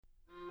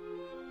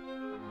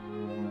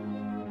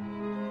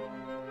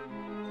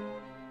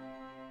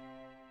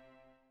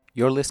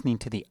You're listening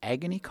to the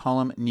Agony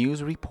Column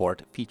News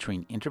Report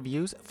featuring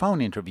interviews, phone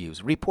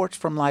interviews, reports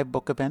from live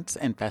book events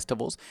and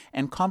festivals,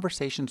 and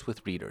conversations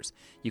with readers.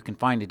 You can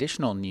find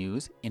additional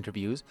news,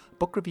 interviews,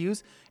 book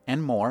reviews,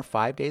 and more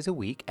 5 days a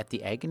week at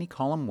the Agony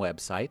Column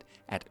website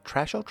at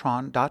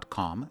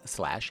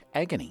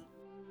trashotron.com/agony.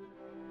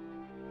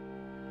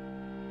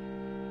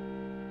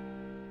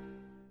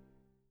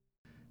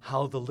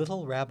 How the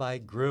Little Rabbi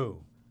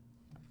Grew.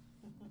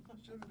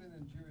 Should have been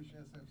in Jewish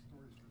SF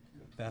Stories for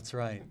Kids. That's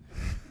right.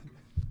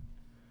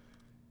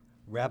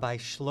 Rabbi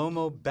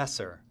Shlomo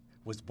Besser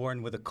was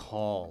born with a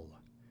caul,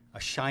 a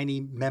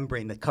shiny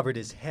membrane that covered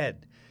his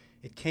head.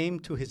 It came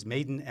to his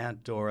maiden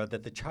aunt Dora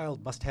that the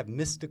child must have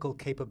mystical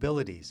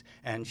capabilities,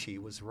 and she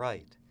was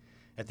right.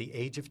 At the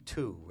age of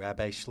 2,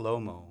 Rabbi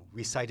Shlomo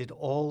recited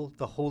all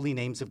the holy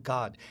names of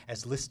God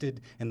as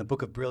listed in the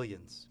Book of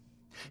Brilliance.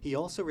 He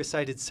also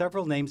recited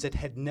several names that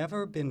had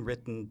never been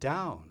written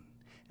down.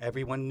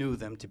 Everyone knew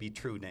them to be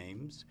true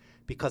names,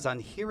 because on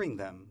hearing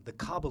them, the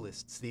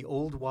Kabbalists, the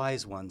old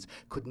wise ones,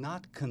 could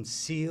not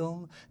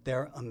conceal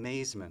their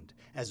amazement.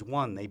 As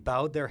one, they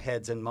bowed their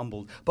heads and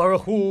mumbled,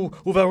 Baruch Hu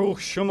uVaruch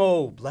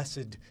Shemo,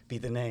 blessed be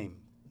the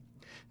name.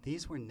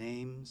 These were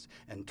names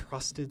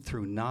entrusted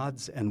through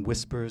nods and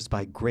whispers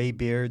by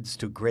graybeards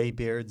to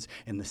graybeards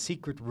in the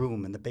secret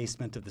room in the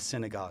basement of the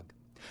synagogue.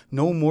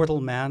 No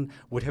mortal man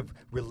would have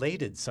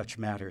related such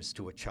matters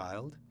to a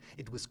child.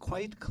 It was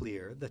quite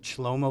clear that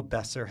Shlomo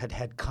Besser had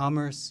had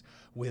commerce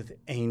with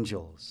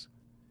angels.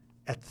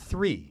 At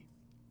 3,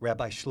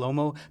 Rabbi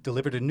Shlomo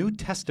delivered a New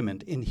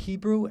Testament in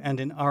Hebrew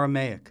and in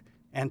Aramaic.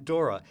 Aunt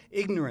Dora,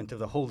 ignorant of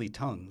the holy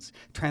tongues,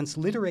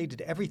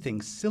 transliterated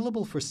everything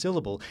syllable for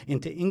syllable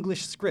into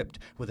English script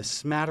with a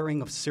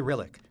smattering of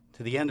Cyrillic.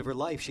 To the end of her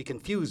life, she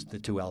confused the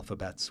two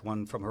alphabets,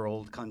 one from her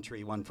old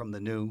country, one from the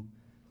new.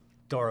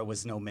 Dora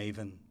was no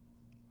maven.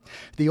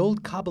 The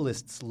old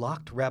Kabbalists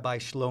locked Rabbi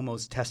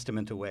Shlomo's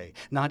testament away.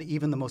 Not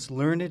even the most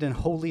learned and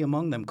holy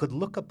among them could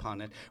look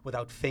upon it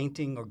without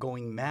fainting or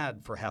going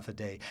mad for half a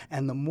day.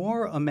 And the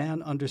more a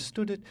man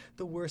understood it,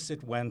 the worse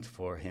it went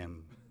for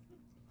him.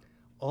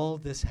 All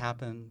this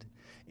happened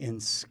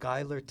in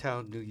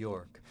Schuylertown, New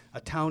York,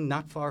 a town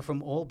not far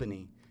from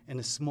Albany, in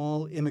a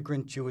small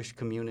immigrant Jewish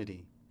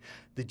community.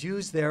 The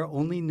Jews there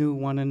only knew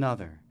one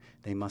another.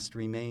 They must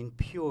remain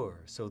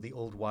pure, so the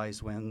old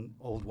wise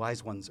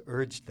ones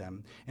urged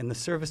them, in the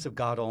service of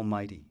God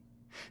Almighty.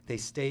 They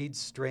stayed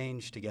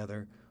strange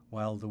together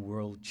while the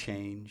world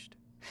changed.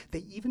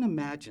 They even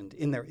imagined,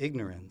 in their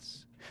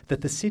ignorance,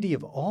 that the city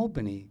of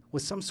Albany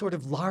was some sort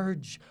of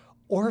large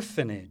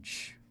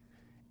orphanage,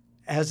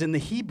 as in the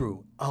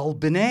Hebrew,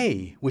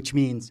 al-bnei, which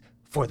means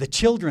for the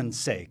children's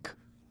sake.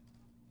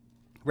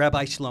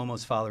 Rabbi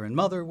Shlomo's father and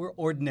mother were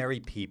ordinary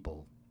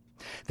people.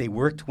 They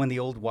worked when the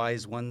old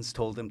wise ones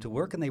told them to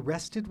work, and they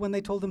rested when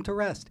they told them to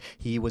rest.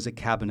 He was a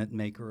cabinet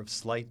maker of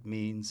slight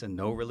means and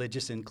no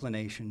religious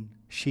inclination.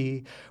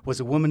 She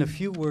was a woman of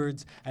few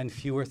words and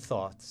fewer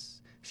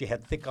thoughts. She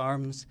had thick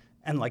arms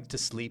and liked to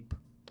sleep.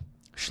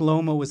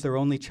 Shlomo was their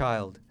only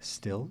child.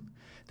 Still,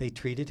 they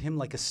treated him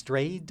like a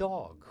stray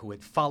dog who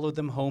had followed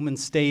them home and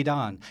stayed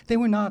on. They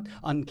were not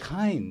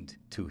unkind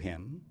to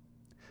him.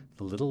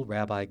 The little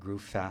rabbi grew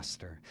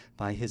faster.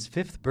 By his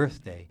 5th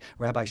birthday,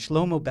 Rabbi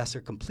Shlomo Besser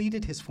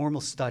completed his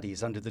formal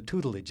studies under the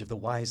tutelage of the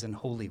wise and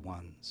holy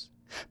ones.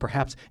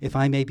 Perhaps, if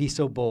I may be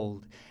so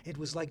bold, it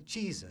was like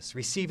Jesus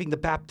receiving the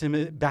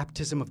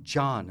baptism of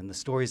John in the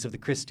stories of the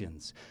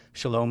Christians.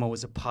 Shlomo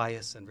was a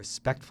pious and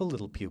respectful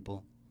little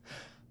pupil,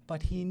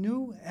 but he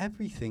knew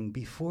everything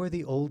before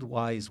the old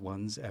wise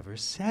ones ever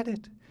said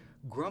it.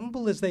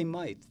 Grumble as they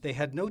might, they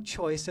had no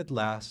choice at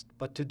last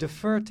but to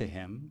defer to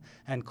him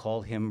and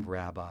call him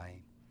Rabbi.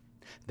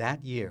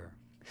 That year,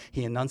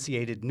 he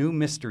enunciated new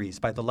mysteries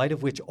by the light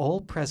of which all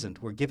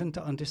present were given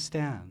to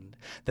understand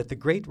that the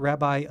great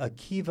Rabbi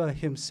Akiva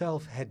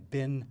himself had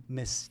been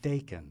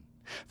mistaken.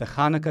 The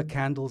Hanukkah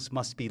candles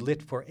must be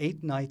lit for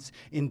 8 nights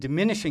in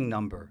diminishing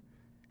number,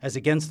 as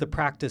against the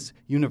practice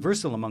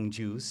universal among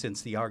Jews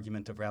since the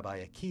argument of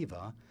Rabbi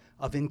Akiva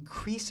of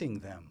increasing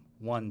them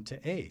 1 to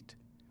 8.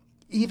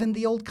 Even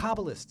the old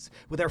Kabbalists,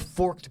 with their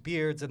forked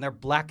beards and their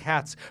black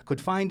hats,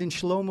 could find in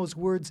Shlomo's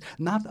words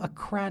not a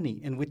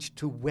cranny in which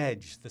to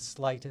wedge the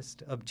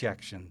slightest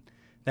objection.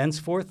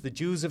 Thenceforth, the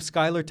Jews of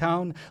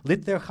Schuylertown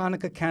lit their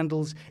Hanukkah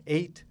candles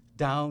 8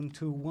 down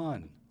to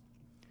 1.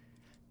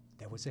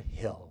 There was a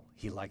hill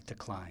he liked to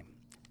climb.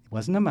 It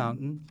wasn't a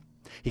mountain.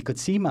 He could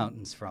see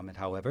mountains from it,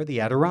 however,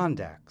 the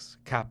Adirondacks,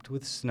 capped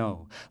with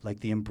snow, like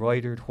the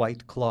embroidered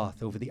white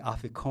cloth over the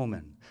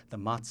afikomen, the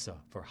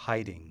matzah for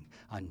hiding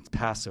on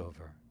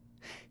Passover.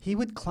 He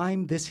would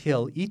climb this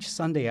hill each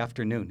Sunday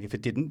afternoon, if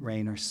it didn't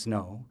rain or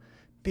snow,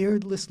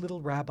 beardless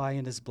little rabbi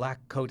in his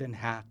black coat and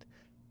hat,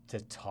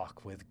 to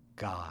talk with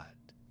God.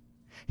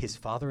 His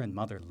father and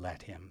mother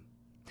let him.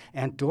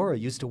 Aunt Dora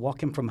used to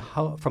walk him from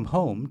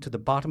home to the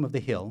bottom of the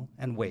hill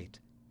and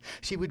wait.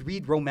 She would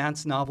read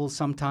romance novels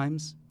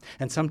sometimes,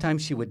 and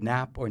sometimes she would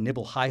nap or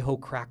nibble hi-ho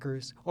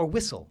crackers or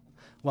whistle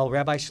while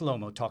Rabbi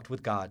Shlomo talked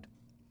with God.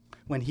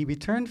 When he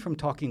returned from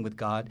talking with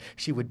God,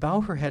 she would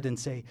bow her head and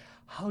say,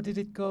 "How did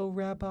it go,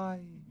 Rabbi?"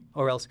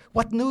 Or else,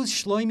 "What news,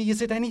 Shloimi?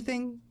 Is it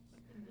anything?"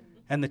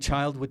 And the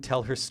child would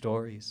tell her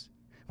stories.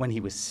 When he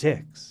was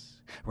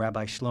 6,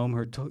 Rabbi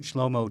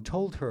Shlomo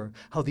told her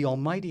how the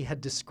Almighty had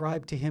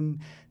described to him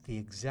the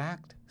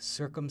exact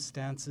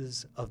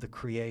circumstances of the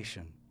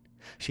creation.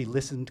 She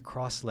listened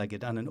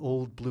cross-legged on an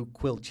old blue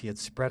quilt she had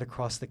spread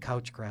across the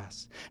couch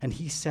grass, and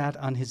he sat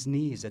on his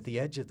knees at the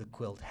edge of the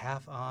quilt,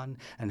 half on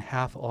and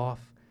half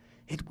off.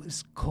 It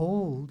was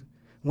cold.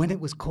 When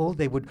it was cold,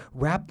 they would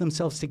wrap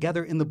themselves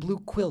together in the blue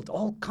quilt,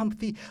 all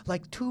comfy,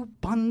 like 2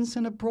 buns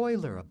in a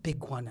broiler, a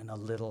big one and a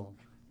little.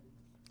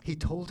 He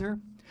told her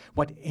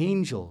what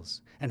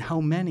angels and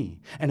how many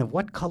and of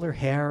what color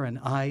hair and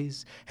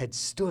eyes had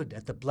stood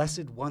at the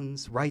Blessed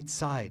One's right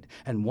side,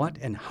 and what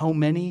and how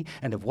many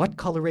and of what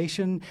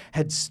coloration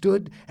had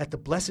stood at the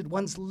Blessed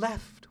One's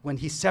left when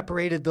he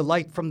separated the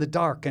light from the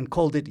dark and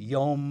called it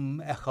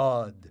Yom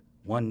Echad,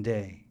 one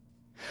day.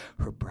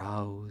 Her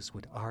brows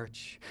would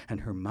arch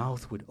and her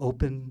mouth would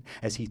open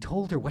as he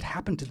told her what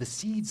happened to the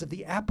seeds of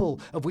the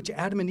apple of which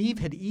Adam and Eve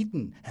had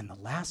eaten, and the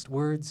last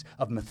words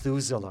of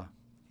Methuselah.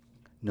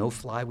 No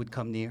fly would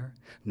come near,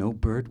 no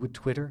bird would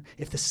twitter.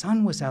 If the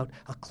sun was out,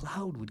 a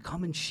cloud would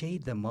come and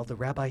shade them while the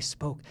rabbi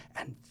spoke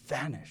and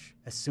vanish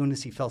as soon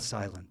as he fell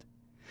silent.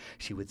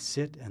 She would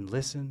sit and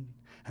listen,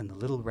 and the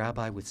little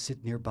rabbi would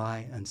sit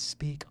nearby and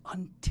speak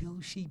until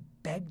she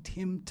begged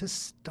him to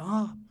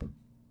stop.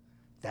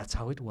 That's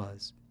how it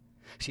was.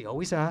 She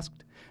always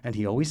asked, and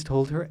he always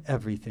told her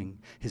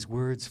everything. His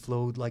words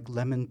flowed like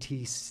lemon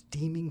tea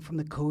steaming from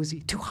the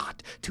cozy. Too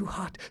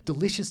hot,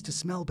 delicious to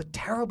smell, but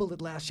terrible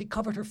at last. She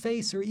covered her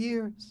face, her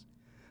ears.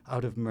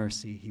 Out of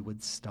mercy, he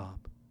would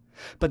stop.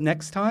 But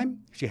next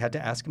time, she had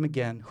to ask him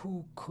again.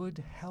 Who could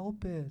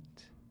help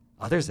it?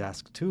 Others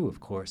asked too, of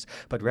course,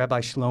 but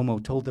Rabbi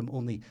Shlomo told them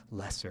only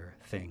lesser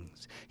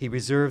things. He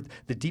reserved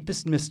the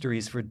deepest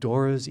mysteries for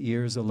Dora's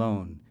ears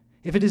alone.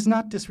 If it is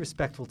not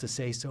disrespectful to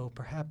say so,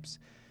 perhaps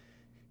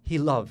he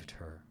loved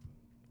her.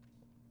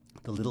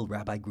 The little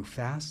rabbi grew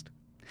fast,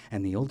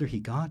 and the older he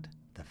got,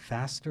 the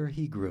faster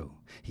he grew.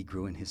 He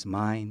grew in his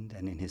mind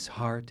and in his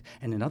heart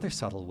and in other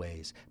subtle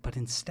ways, but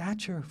in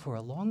stature for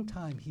a long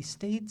time he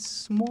stayed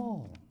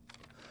small.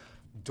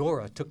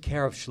 Dora took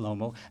care of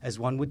Shlomo as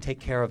one would take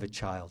care of a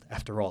child.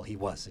 After all, he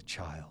was a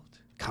child.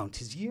 Count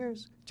his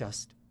years,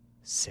 just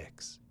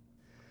 6.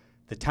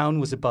 The town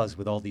was abuzz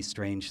with all these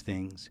strange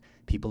things.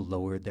 People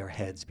lowered their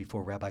heads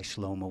before Rabbi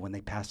Shlomo when they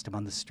passed him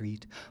on the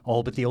street,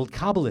 all but the old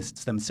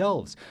Kabbalists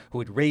themselves, who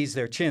would raise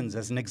their chins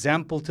as an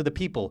example to the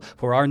people,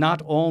 for are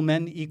not all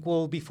men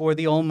equal before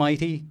the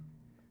Almighty?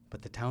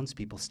 But the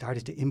townspeople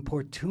started to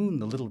importune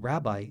the little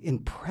rabbi in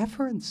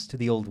preference to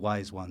the old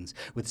wise ones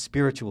with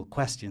spiritual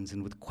questions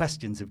and with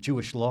questions of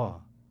Jewish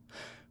law.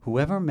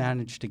 Whoever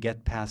managed to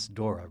get past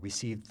Dora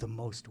received the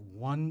most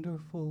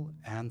wonderful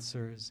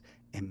answers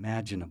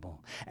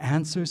imaginable,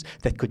 answers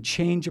that could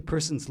change a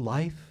person's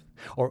life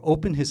or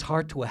open his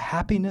heart to a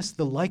happiness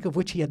the like of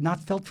which he had not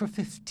felt for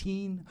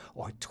 15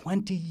 or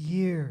 20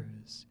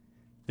 years.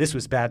 This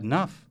was bad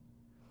enough.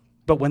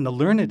 But when the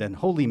learned and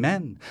holy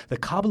men, the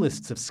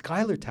Kabbalists of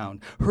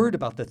Schuylertown, heard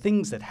about the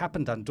things that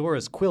happened on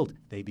Dora's quilt,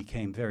 they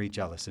became very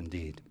jealous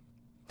indeed.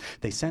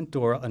 They sent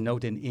Dora a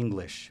note in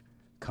English.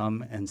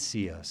 Come and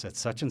see us at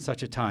such and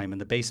such a time in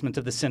the basement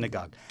of the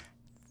synagogue.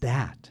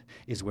 That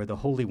is where the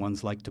holy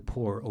ones like to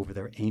pore over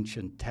their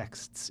ancient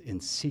texts in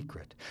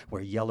secret,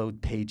 where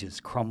yellowed pages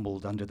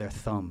crumbled under their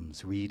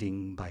thumbs,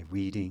 reading by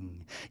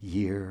reading,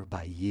 year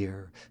by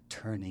year,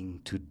 turning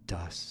to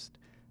dust.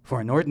 For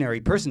an ordinary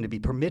person to be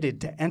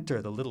permitted to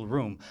enter the little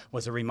room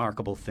was a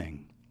remarkable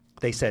thing.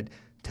 They said,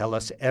 "Tell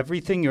us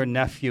everything your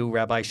nephew,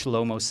 Rabbi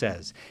Shlomo,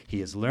 says.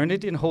 He is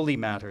learned in holy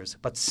matters,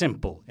 but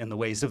simple in the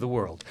ways of the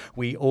world.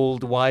 We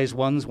old wise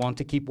ones want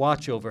to keep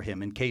watch over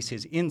him in case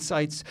his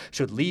insights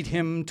should lead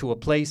him to a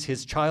place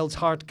his child's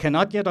heart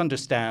cannot yet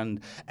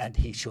understand, and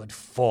he should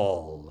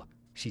fall."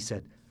 She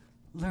said,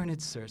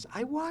 "Learned sirs,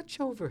 I watch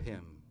over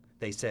him."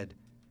 They said,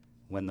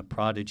 "When the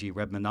prodigy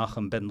Reb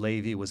Menachem ben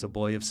Levi was a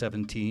boy of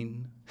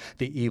 17,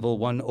 the evil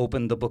one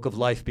opened the book of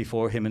life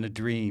before him in a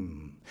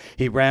dream.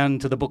 He ran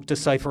to the book to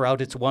cipher out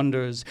its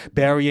wonders,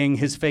 burying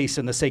his face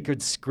in the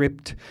sacred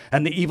script,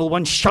 and the evil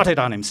one shut it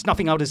on him,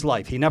 snuffing out his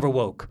life. He never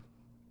woke.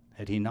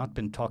 Had he not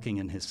been talking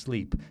in his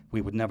sleep,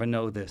 we would never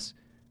know this.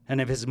 And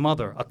if his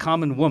mother, a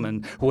common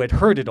woman who had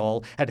heard it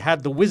all, had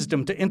had the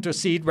wisdom to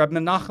intercede, Reb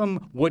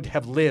Menachem would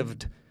have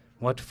lived.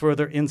 What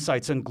further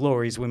insights and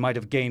glories we might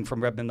have gained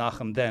from Reb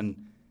Menachem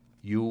then.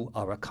 You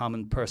are a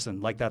common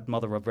person, like that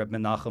mother of Reb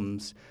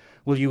Menachem's.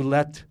 Will you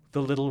let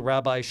the little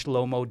Rabbi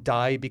Shlomo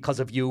die because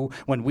of you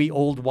when we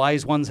old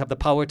wise ones have the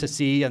power to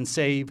see and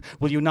save?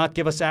 Will you not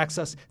give us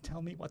access?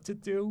 Tell me what to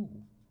do."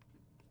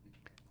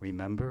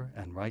 Remember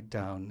and write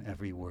down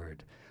every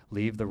word.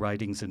 Leave the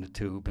writings in a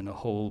tube in a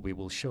hole we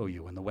will show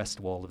you in the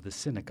west wall of the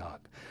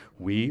synagogue.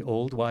 We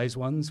old wise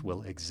ones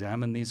will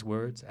examine these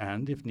words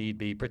and, if need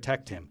be,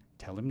 protect him.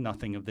 Tell him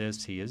nothing of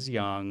this. He is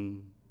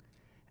young.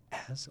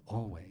 As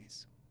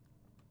always,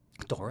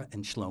 Dora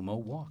and Shlomo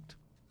walked.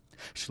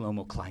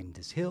 Shlomo climbed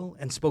his hill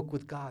and spoke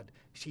with God.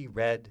 She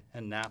read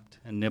and napped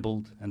and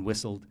nibbled and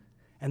whistled.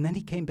 And then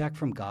he came back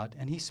from God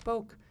and he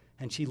spoke,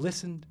 and she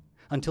listened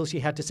until she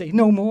had to say,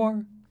 "No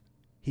more."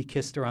 He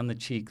kissed her on the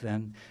cheek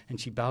then, and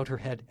she bowed her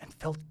head and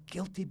felt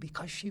guilty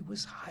because she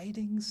was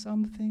hiding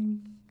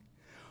something.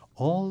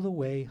 All the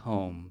way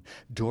home,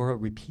 Dora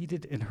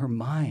repeated in her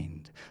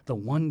mind the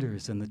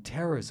wonders and the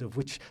terrors of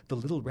which the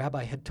little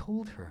rabbi had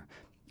told her.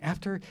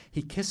 After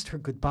he kissed her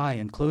goodbye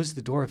and closed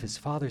the door of his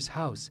father's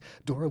house,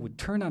 Dora would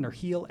turn on her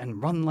heel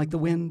and run like the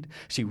wind.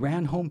 She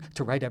ran home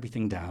to write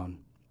everything down.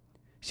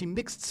 She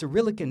mixed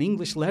Cyrillic and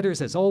English letters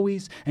as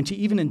always, and she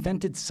even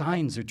invented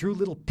signs or drew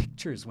little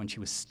pictures when she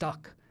was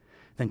stuck.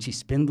 Then she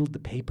spindled the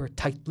paper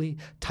tightly,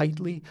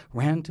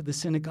 ran to the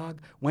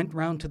synagogue, went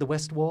round to the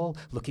west wall,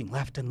 looking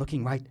left and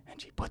looking right, and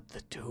she put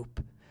the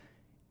tube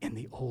in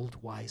the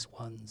old wise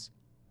one's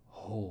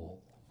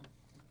hole.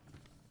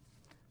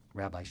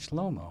 Rabbi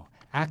Shlomo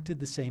acted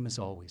the same as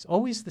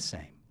always the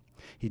same.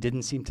 He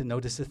didn't seem to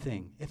notice a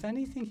thing. If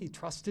anything, he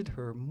trusted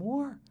her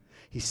more.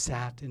 He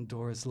sat in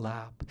Dora's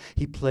lap.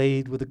 He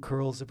played with the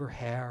curls of her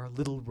hair,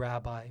 little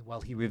rabbi,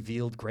 while he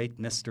revealed great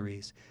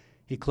mysteries.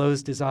 He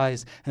closed his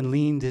eyes and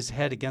leaned his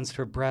head against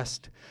her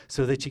breast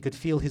so that she could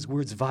feel his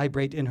words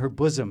vibrate in her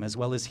bosom as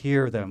well as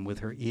hear them with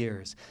her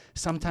ears.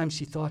 Sometimes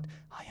she thought,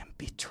 "I am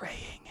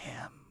betraying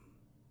him."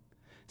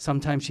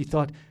 Sometimes she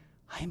thought,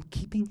 "I am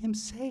keeping him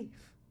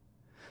safe."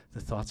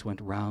 The thoughts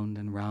went round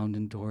and round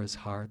in Dora's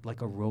heart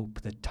like a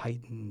rope that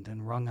tightened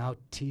and wrung out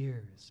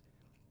tears.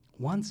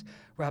 Once,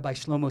 Rabbi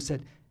Shlomo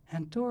said,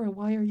 "Aunt Dora,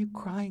 why are you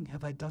crying?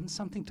 Have I done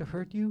something to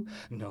hurt you?"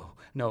 No,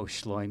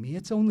 Shloimi,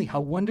 it's only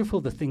how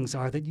wonderful the things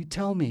are that you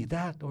tell me,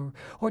 that,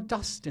 or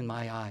dust in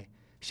my eye.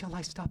 Shall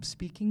I stop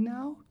speaking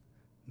now?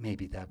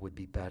 Maybe that would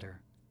be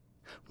better.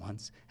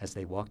 Once, as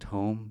they walked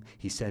home,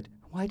 he said,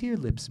 "Why do your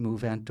lips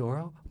move, Aunt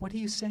Dora? What are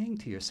you saying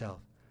to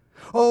yourself?"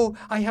 "Oh,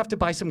 I have to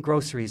buy some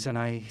groceries, and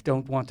I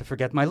don't want to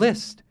forget my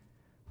list."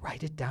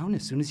 "Write it down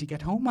as soon as you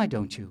get home, why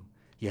don't you?"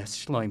 "Yes,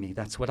 Shloimi,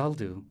 that's what I'll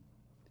do."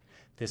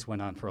 This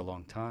went on for a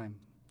long time.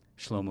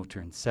 Shlomo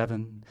turned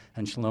 7,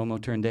 and Shlomo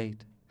turned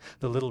 8.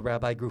 The little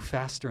rabbi grew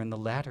faster in the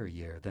latter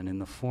year than in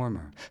the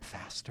former.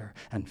 Faster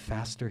and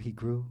faster he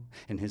grew,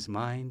 in his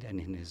mind and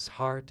in his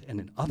heart and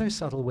in other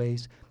subtle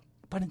ways.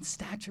 But in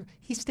stature,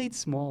 he stayed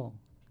small.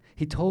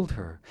 He told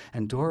her,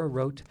 and Dora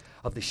wrote,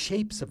 of the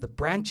shapes of the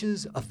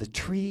branches of the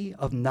tree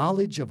of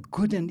knowledge of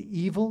good and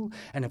evil,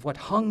 and of what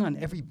hung on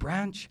every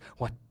branch,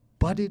 what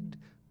budded,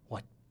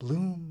 what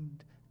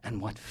bloomed,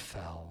 and what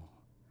fell.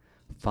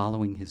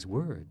 Following his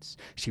words,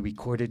 she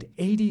recorded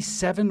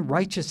 87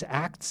 righteous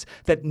acts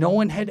that no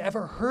one had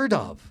ever heard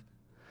of,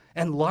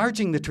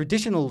 enlarging the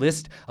traditional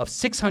list of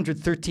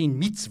 613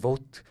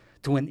 mitzvot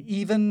to an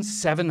even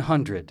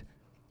 700.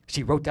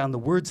 She wrote down the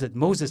words that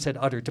Moses had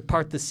uttered to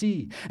part the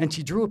sea, and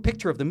she drew a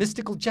picture of the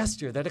mystical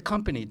gesture that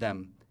accompanied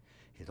them.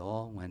 It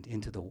all went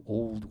into the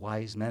old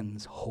wise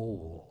men's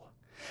hole.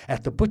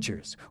 At the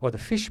butcher's, or the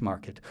fish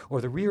market, or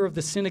the rear of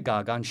the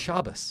synagogue on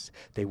Shabbos,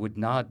 they would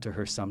nod to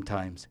her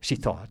sometimes, she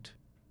thought.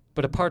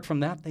 But apart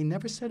from that, they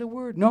never said a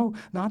word. No,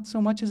 not so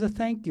much as a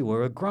thank you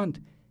or a grunt.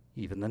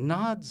 Even the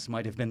nods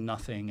might have been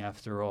nothing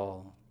after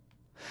all.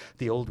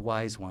 The old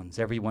wise ones,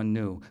 everyone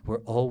knew, were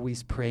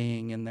always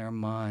praying in their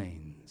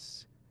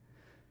minds.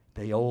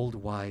 The old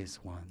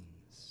wise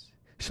ones.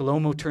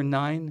 Shlomo turned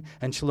 9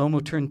 and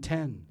Shlomo turned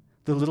 10.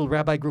 The little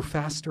rabbi grew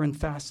faster and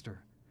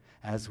faster.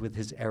 As with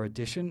his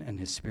erudition and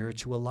his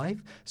spiritual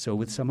life, so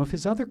with some of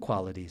his other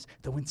qualities,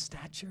 though in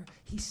stature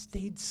he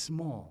stayed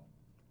small.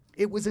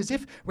 It was as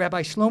if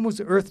Rabbi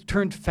Shlomo's earth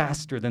turned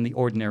faster than the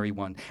ordinary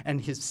one,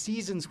 and his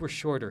seasons were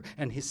shorter,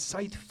 and his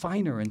sight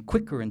finer and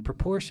quicker in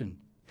proportion.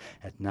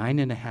 At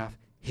 9.5,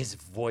 his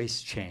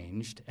voice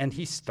changed, and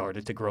he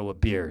started to grow a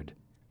beard.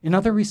 In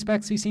other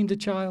respects, he seemed a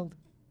child.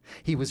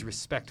 He was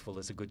respectful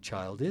as a good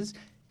child is.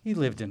 He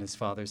lived in his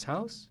father's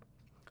house.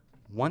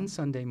 One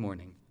Sunday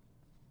morning,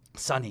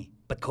 sunny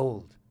but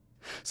cold,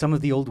 some of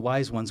the old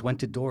wise ones went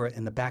to Dora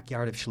in the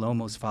backyard of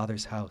Shlomo's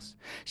father's house.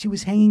 She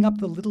was hanging up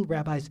the little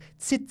rabbi's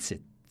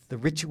tzitzit, the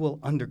ritual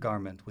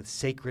undergarment with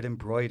sacred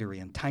embroidery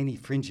and tiny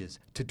fringes,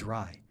 to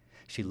dry.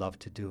 She loved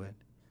to do it,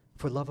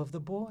 for love of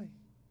the boy.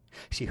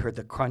 She heard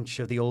the crunch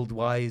of the old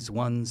wise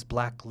one's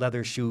black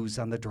leather shoes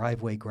on the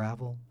driveway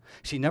gravel.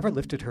 She never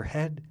lifted her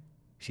head.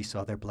 She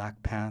saw their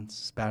black pants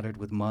spattered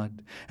with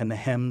mud and the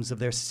hems of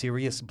their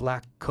serious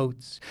black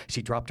coats.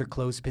 She dropped her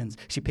clothespins.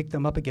 She picked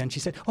them up again. She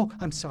said, "Oh,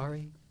 I'm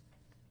sorry."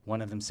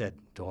 One of them said,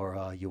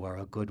 "Dora, you are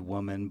a good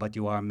woman, but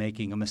you are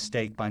making a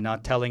mistake by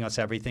not telling us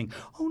everything."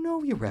 "Oh,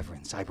 no, Your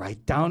Reverence, I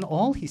write down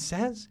all he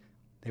says."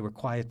 They were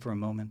quiet for a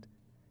moment.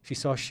 She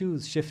saw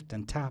shoes shift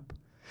and tap.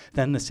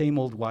 Then the same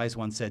old wise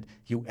one said,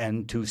 "You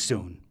end too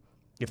soon.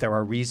 If there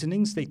are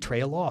reasonings, they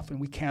trail off,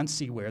 and we can't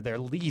see where they're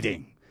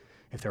leading.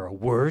 If there are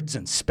words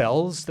and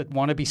spells that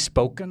want to be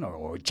spoken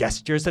or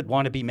gestures that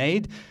want to be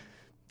made,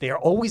 they are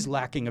always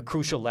lacking a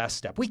crucial last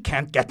step. We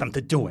can't get them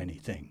to do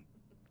anything."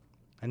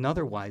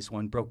 Another wise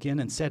one broke in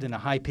and said in a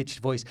high-pitched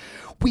voice,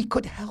 "We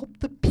could help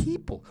the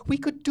people. We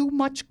could not do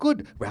much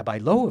good. Rabbi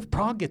Loew of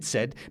Prague, it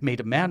said, made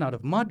a man out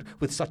of mud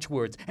with such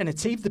words, and it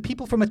saved the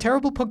people from a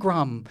terrible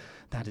pogrom.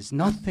 That is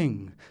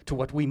nothing to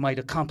what we might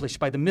accomplish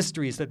by the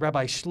mysteries that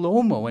Rabbi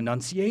Shlomo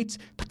enunciates,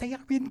 but they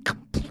are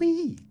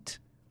incomplete.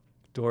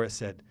 Dora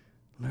said,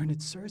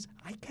 Learned sirs,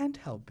 I can't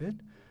help it.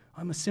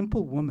 I'm a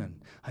simple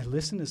woman. I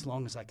listen as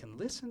long as I can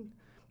listen.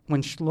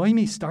 When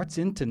Shloimi starts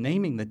into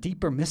naming the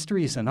deeper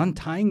mysteries and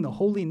untying the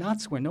holy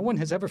knots where no one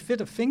has ever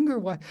fit a finger,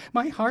 why,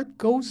 my heart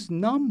goes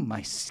numb,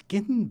 my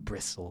skin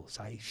bristles,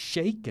 I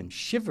shake and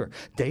shiver.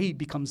 Day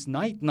becomes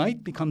night,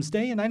 night becomes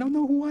day, and I don't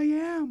know who I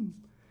am.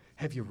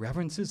 Have your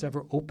reverences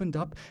ever opened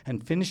up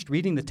and finished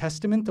reading the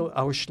testament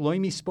our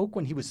Shloimi spoke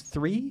when he was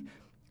 3?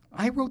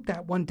 I wrote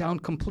that one down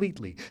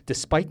completely,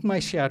 despite my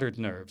shattered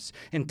nerves,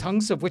 in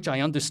tongues of which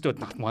I understood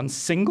not one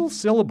single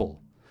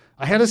syllable.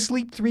 I had to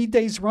sleep 3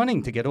 days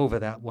running to get over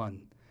that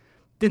one.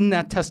 Didn't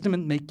that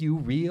testament make you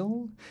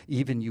real,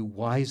 even you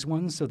wise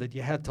ones, so that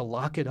you had to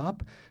lock it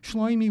up?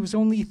 Shloimi was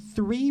only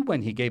 3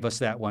 when he gave us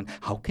that one.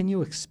 How can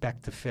you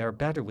expect to fare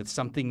better with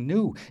something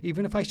new,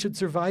 even if I should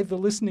survive the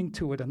listening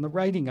to it and the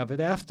writing of it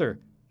after?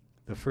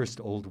 The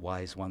first old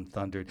wise one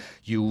thundered,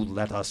 You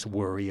let us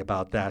worry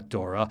about that,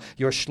 Dora.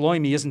 Your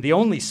Shloimi isn't the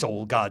only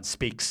soul God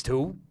speaks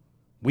to.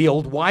 We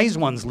old wise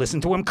ones listen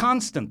to him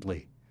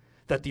constantly.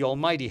 That the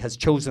Almighty has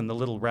chosen the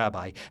little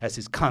rabbi as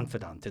his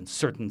confidant in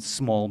certain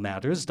small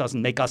matters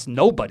doesn't make us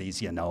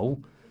nobodies, you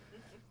know.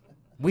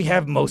 We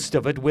have most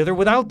of it with or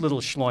without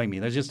little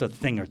Shloimi. There's just a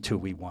thing or two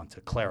we want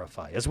to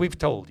clarify, as we've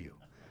told you.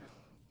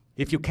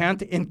 If you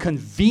can't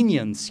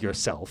inconvenience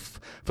yourself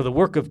for the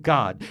work of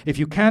God, if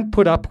you can't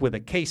put up with a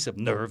case of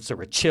nerves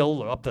or a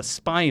chill or up the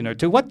spine or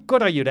two, what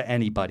good are you to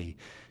anybody?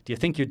 Do you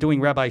think you're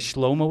doing Rabbi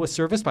Shlomo a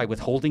service by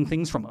withholding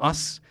things from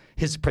us,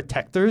 his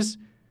protectors?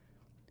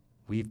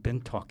 We've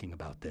been talking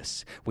about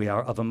this. We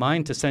are of a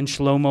mind to send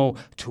Shlomo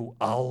to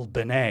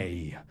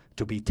Albany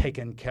to be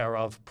taken care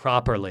of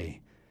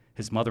properly.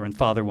 His mother and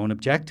father won't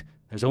object.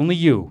 There's only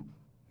you,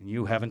 and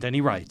you haven't any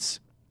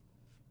rights.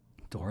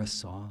 Dora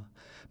saw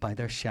by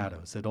their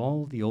shadows that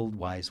all the old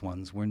wise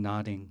ones were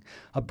nodding.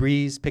 A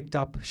breeze picked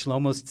up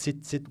Shlomo's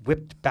tzitzit,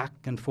 whipped back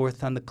and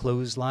forth on the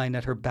clothesline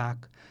at her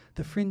back.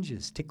 The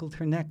fringes tickled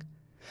her neck.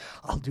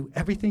 I'll do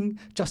everything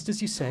just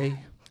as you say.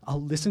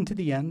 I'll listen to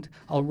the end.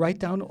 I'll write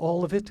down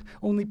all of it.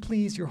 Only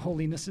please, Your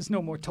Holiness, is no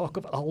more talk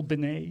of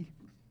Albany.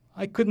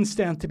 I couldn't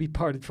stand to be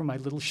parted from my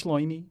little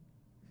Shloimi.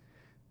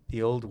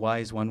 The old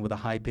wise one with a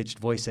high-pitched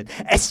voice said,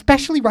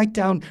 Especially write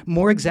down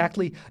more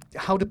exactly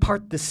how to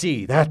part the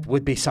sea. That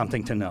would be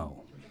something to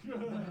know.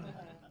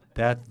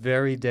 That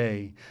very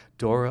day,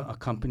 Dora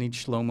accompanied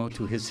Shlomo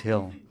to his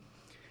hill.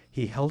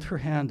 He held her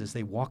hand as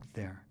they walked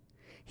there.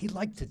 He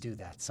liked to do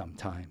that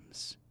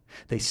sometimes.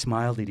 They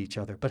smiled at each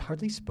other, but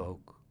hardly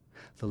spoke.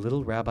 The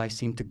little rabbi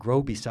seemed to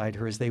grow beside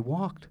her as they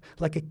walked,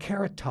 like a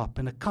carrot top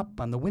in a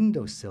cup on the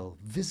windowsill,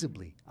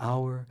 visibly,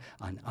 hour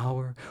on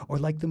hour, or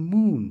like the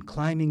moon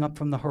climbing up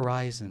from the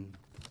horizon,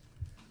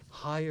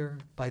 higher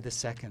by the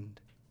second.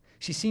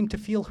 She seemed to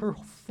feel her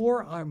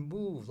forearm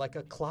move like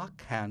a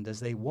clock hand as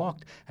they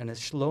walked, and as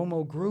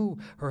Shlomo grew,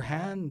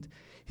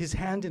 his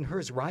hand in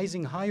hers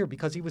rising higher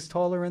because he was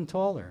taller and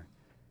taller.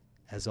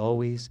 As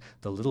always,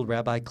 the little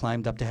rabbi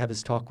climbed up to have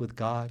his talk with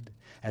God.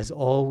 As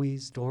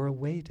always, Dora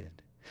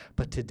waited.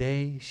 But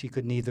today she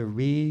could neither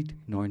read,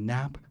 nor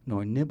nap,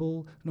 nor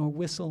nibble, nor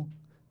whistle.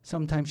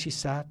 Sometimes she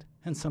sat,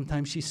 and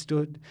sometimes she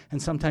stood,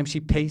 and sometimes she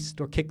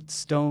paced or kicked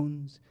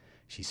stones.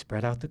 She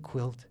spread out the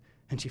quilt,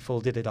 and she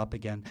folded it up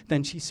again.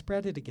 Then she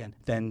spread it again.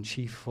 Then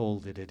she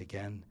folded it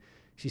again.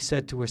 She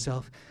said to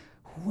herself,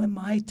 Who am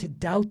I to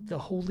doubt the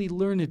holy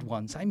learned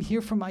ones? I'm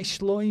here for my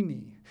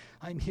Shloimi.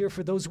 I'm here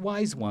for those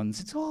wise ones.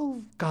 It's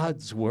all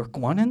God's work,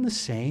 one and the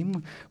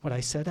same. What I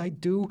said I'd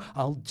do,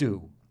 I'll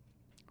do.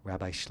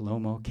 Rabbi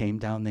Shlomo came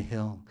down the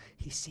hill.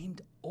 He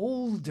seemed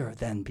older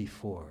than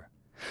before.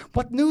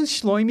 What news,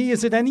 Shloimi?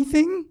 Is it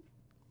anything?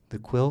 The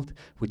quilt,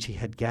 which he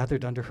had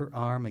gathered under her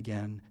arm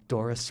again,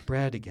 Dora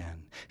spread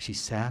again. She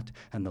sat,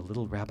 and the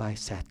little rabbi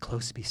sat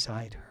close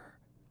beside her.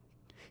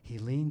 He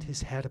leaned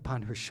his head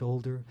upon her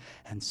shoulder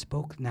and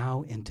spoke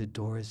now into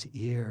Dora's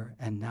ear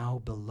and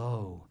now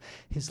below.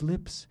 His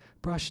lips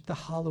brushed the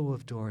hollow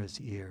of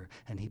Dora's ear,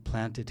 and he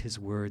planted his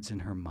words in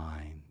her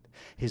mind.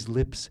 His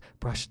lips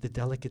brushed the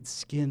delicate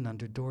skin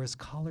under Dora's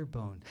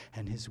collarbone,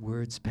 and his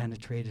words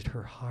penetrated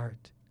her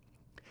heart.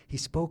 He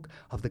spoke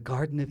of the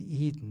Garden of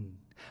Eden,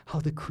 how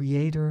the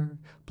Creator,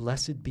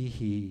 blessed be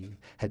He,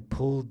 had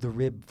pulled the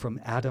rib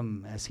from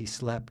Adam as he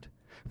slept.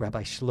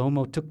 Rabbi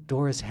Shlomo took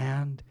Dora's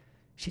hand.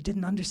 She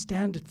didn't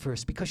understand at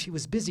first because she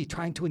was busy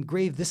trying to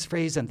engrave this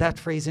phrase and that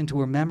phrase into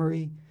her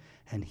memory,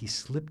 and he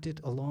slipped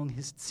it along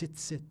his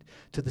tzitzit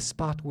to the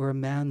spot where a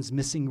man's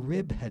missing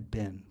rib had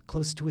been,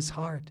 close to his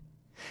heart.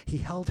 He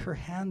held her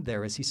hand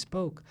there as he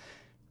spoke.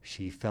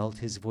 She felt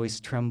his voice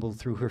tremble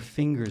through her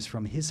fingers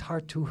from his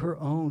heart to her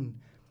own.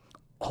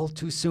 All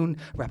too soon,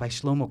 Rabbi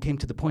Shlomo came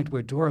to the point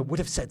where Dora would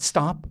have said,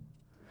 Stop.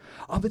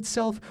 Of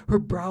itself, her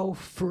brow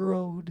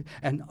furrowed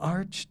and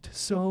arched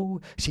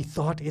so, she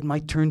thought it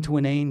might turn to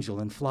an angel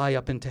and fly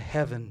up into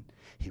heaven.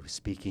 He was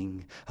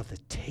speaking of the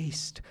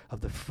taste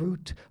of the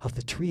fruit of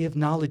the tree of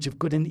knowledge of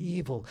good and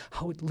evil,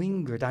 how it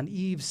lingered on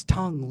Eve's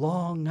tongue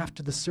long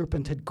after the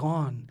serpent had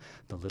gone.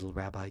 The little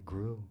rabbi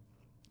grew.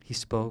 He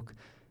spoke,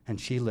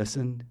 and she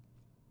listened.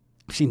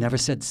 She never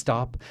said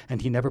stop,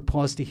 and he never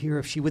paused to hear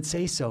if she would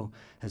say so,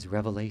 as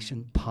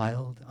revelation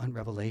piled on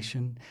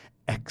revelation,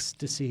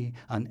 ecstasy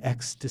on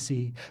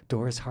ecstasy.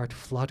 Dora's heart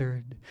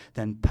fluttered,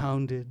 then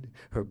pounded.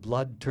 Her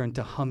blood turned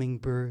to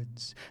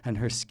hummingbirds, and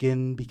her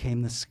skin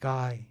became the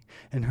sky.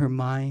 In her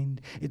mind,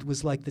 it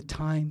was like the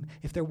time,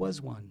 if there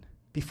was one,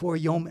 before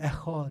Yom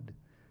Echad,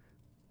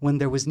 when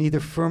there was neither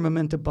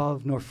firmament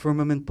above nor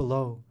firmament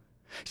below.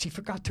 She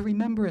forgot to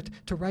remember it,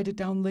 to write it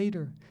down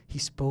later. He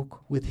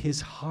spoke with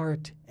his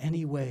heart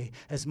anyway,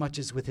 as much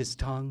as with his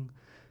tongue,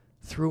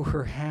 through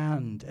her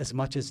hand as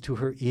much as to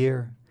her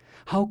ear.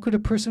 How could a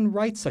person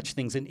write such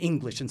things in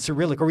English and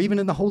Cyrillic, or even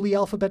in the holy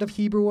alphabet of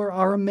Hebrew or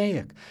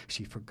Aramaic?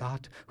 She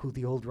forgot who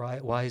the old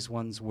wise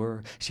ones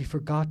were. She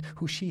forgot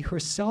who she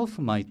herself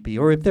might be,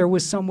 or if there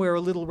was somewhere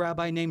a little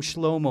rabbi named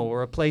Shlomo,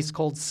 or a place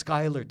called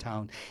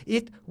Schuylertown.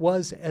 It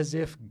was as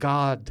if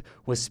God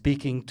was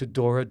speaking to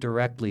Dora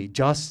directly,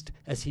 just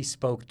as he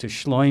spoke to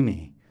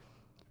Shlomi.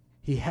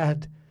 He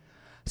had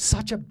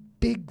such a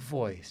big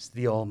voice,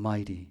 the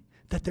Almighty,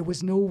 that there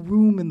was no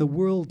room in the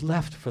world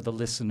left for the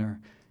listener.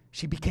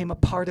 She became a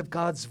part of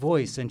God's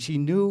voice, and she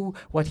knew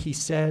what he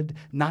said,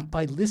 not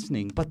by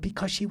listening, but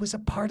because she was a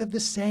part of the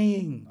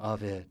saying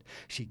of it.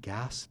 She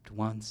gasped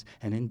once,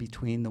 and in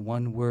between the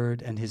one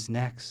word and his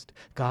next,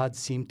 God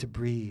seemed to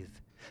breathe.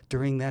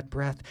 During that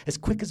breath, as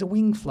quick as a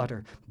wing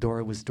flutter,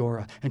 Dora was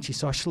Dora, and she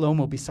saw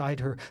Shlomo beside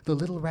her. The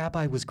little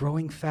rabbi was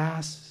growing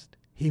fast.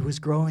 He was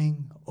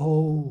growing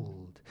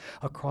old.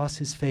 Across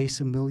his face,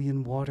 a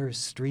million waters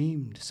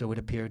streamed, so it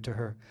appeared to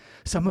her.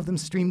 Some of them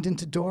streamed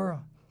into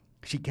Dora.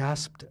 She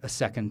gasped a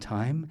second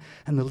time,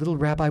 and the little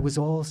rabbi was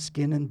all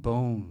skin and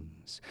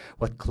bones.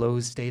 What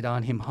clothes stayed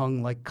on him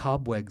hung like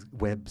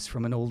cobwebs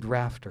from an old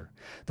rafter.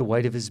 The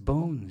white of his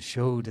bones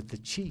showed at the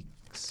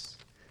cheeks,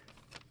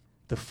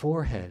 the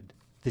forehead,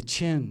 the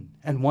chin,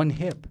 and one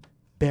hip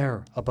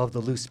bare above the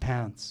loose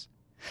pants.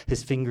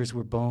 His fingers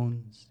were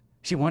bones.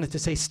 She wanted to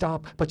say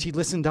stop, but she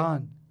listened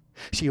on.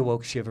 She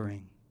awoke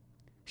shivering.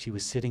 She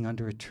was sitting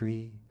under a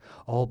tree,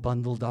 all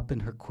bundled up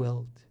in her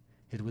quilt.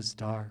 It was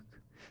dark.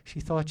 She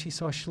thought she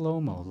saw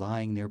Shlomo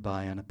lying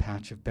nearby on a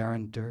patch of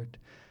barren dirt.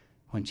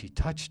 When she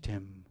touched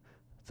him,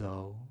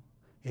 though,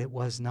 it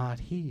was not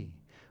he.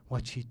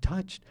 What she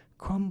touched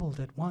crumbled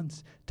at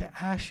once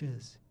to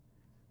ashes.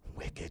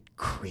 "Wicked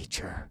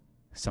creature,"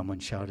 someone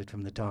shouted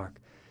from the dark.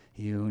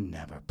 "You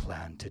never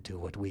planned to do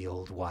what we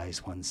old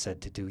wise ones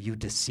said to do. You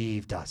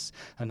deceived us."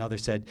 Another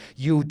said,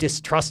 "You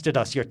distrusted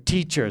us, your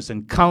teachers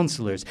and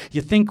counselors.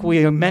 You think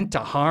we are meant to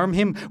harm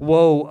him?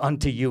 Woe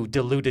unto you,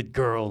 deluded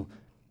girl."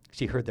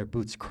 She heard their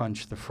boots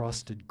crunch the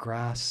frosted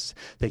grass.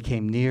 They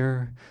came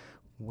near.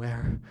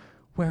 Where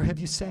have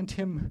you sent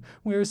him?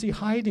 Where is he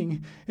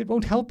hiding? It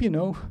won't help, you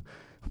know."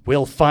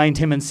 "We'll find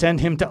him and send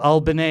him to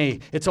Albinay.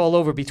 It's all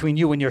over between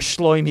you and your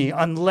Shlomi,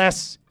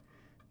 unless—"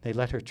 They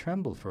let her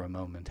tremble for a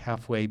moment,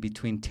 halfway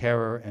between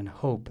terror and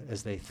hope,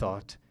 as they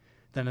thought.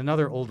 Then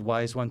another old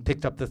wise one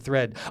picked up the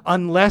thread.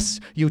 "Unless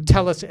you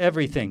tell us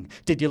everything.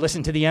 Did you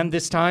listen to the end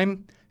this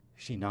time?"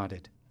 She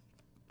nodded.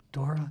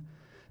 Dora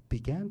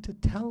began to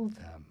tell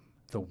them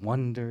the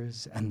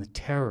wonders and the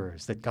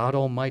terrors that God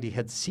Almighty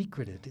had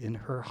secreted in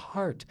her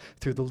heart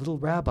through the little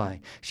rabbi.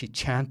 She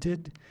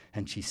chanted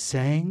and she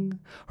sang,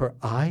 her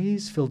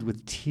eyes filled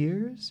with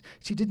tears.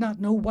 She did not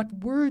know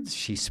what words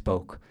she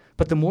spoke,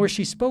 but the more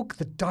she spoke,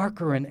 the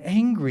darker and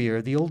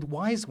angrier the old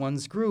wise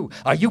ones grew.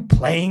 "Are you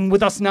playing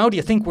with us now? Do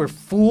you think we're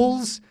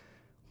fools?"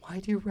 "Why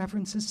do your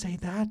reverences say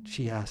that?"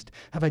 she asked.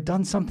 "Have I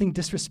done something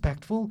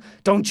disrespectful?"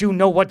 "Don't you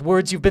know what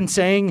words you've been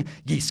saying?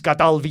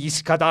 Yiskadal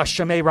v'yiskadash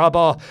shemei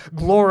Rabbah.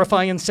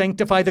 Glorify and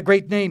sanctify the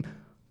great name."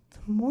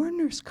 "The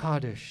mourner's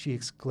Kaddish," she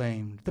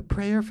exclaimed. "The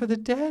prayer for the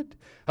dead."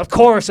 Of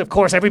course,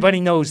 everybody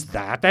knows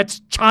that.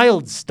 That's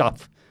child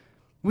stuff.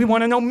 We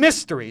want to know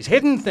mysteries,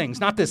 hidden things,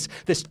 not this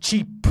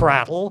cheap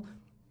prattle."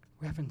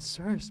 "Reverend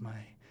sirs,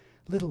 my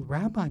little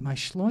rabbi, my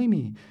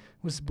Shlomi,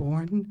 was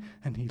born,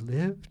 and he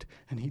lived,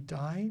 and he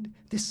died.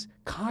 This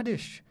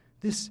Kaddish,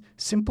 this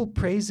simple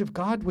praise of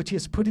God which he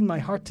has put in my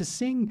heart to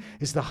sing,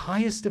 is the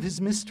highest of his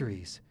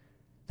mysteries.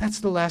 That's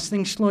the last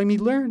thing Shlomi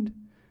learned,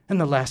 and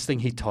the last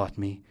thing he taught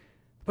me.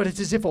 But it's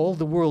as if all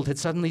the world had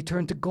suddenly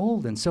turned to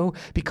gold, and so,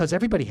 because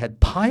everybody had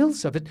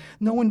piles of it,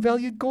 no one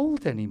valued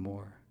gold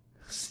anymore.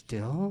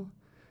 Still,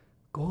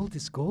 gold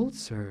is gold,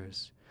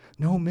 sirs.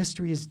 No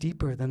mystery is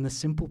deeper than the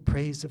simple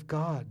praise of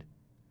God."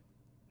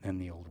 Then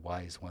the old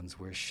wise ones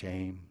were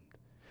ashamed.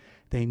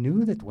 They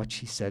knew that what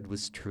she said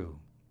was true,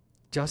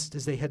 just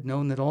as they had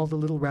known that all the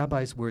little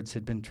rabbi's words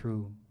had been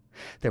true.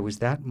 There was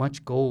that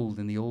much gold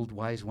in the old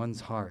wise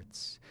ones'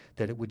 hearts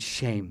that it would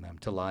shame them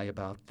to lie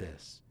about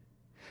this.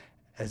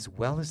 As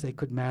well as they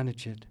could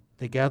manage it,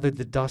 they gathered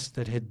the dust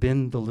that had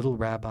been the little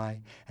rabbi,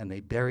 and they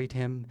buried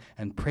him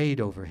and prayed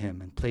over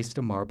him and placed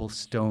a marble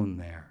stone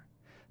there.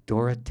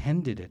 Dora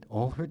tended it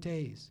all her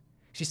days.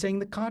 She sang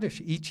the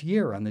Kaddish each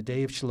year on the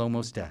day of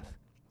Shlomo's death.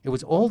 It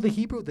was all the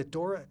Hebrew that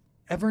Dora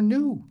ever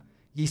knew.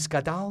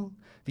 Yiskadal,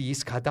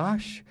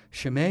 V'yiskadash,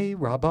 Shemei,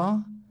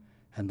 Rabbah.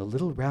 And the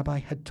little rabbi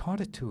had taught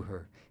it to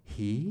her,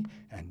 he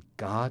and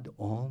God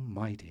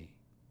Almighty.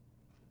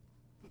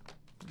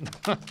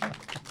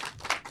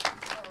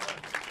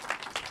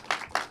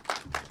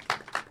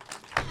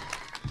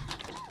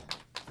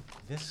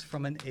 This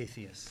from an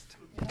atheist.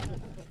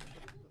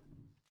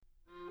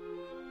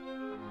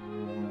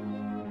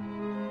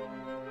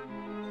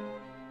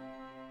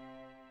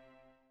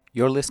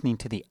 You're listening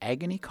to the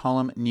Agony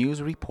Column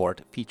News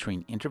Report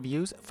featuring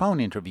interviews, phone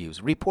interviews,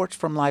 reports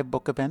from live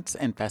book events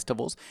and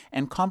festivals,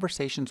 and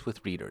conversations with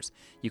readers.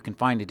 You can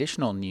find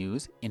additional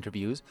news,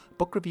 interviews,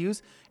 book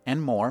reviews,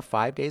 and more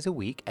 5 days a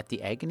week at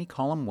the Agony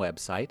Column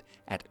website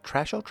at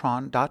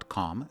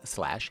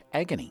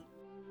trashotron.com/agony.